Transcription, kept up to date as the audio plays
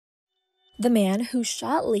The man who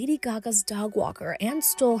shot Lady Gaga's dog walker and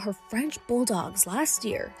stole her French Bulldogs last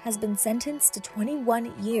year has been sentenced to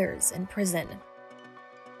 21 years in prison.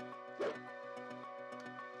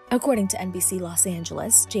 According to NBC Los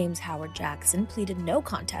Angeles, James Howard Jackson pleaded no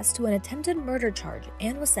contest to an attempted murder charge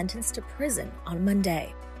and was sentenced to prison on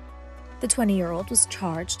Monday. The 20-year-old was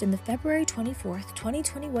charged in the February 24,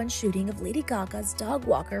 2021 shooting of Lady Gaga's dog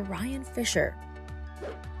walker Ryan Fischer.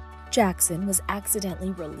 Jackson was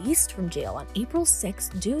accidentally released from jail on April 6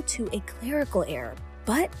 due to a clerical error,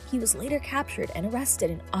 but he was later captured and arrested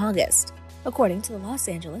in August, according to the Los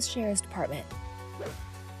Angeles Sheriff's Department.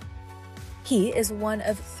 He is one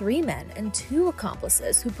of 3 men and 2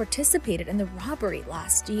 accomplices who participated in the robbery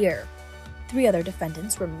last year. 3 other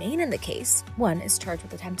defendants remain in the case. 1 is charged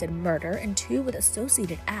with attempted murder and 2 with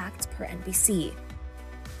associated acts per NBC.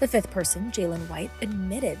 The 5th person, Jalen White,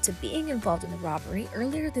 admitted to being involved in the robbery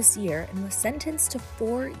earlier this year and was sentenced to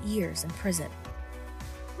 4 years in prison.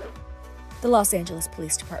 The Los Angeles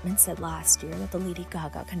Police Department said last year that the Lady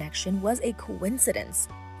Gaga connection was a coincidence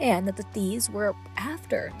and that the thieves were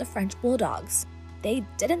after the French Bulldogs. They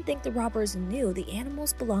didn't think the robbers knew the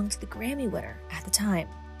animals belonged to the Grammy winner at the time.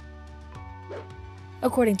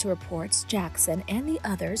 According to reports, Jackson and the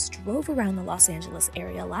others drove around the Los Angeles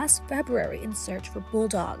area last February in search for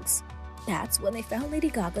Bulldogs. That's when they found Lady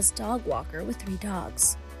Gaga's dog walker with 3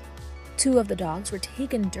 dogs. 2 of the dogs were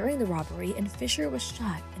taken during the robbery and Fischer was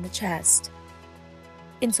shot in the chest.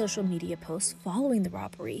 In social media posts following the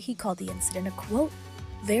robbery, he called the incident a, quote,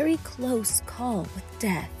 very close call with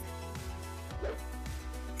death.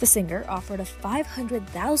 The singer offered a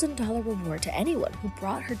 $500,000 reward to anyone who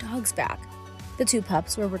brought her dogs back. The 2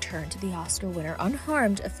 pups were returned to the Oscar winner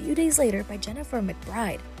unharmed a few days later by Jennifer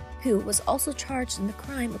McBride, who was also charged in the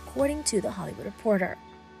crime according to The Hollywood Reporter.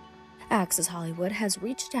 Access Hollywood has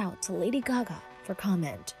reached out to Lady Gaga for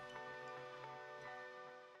comment.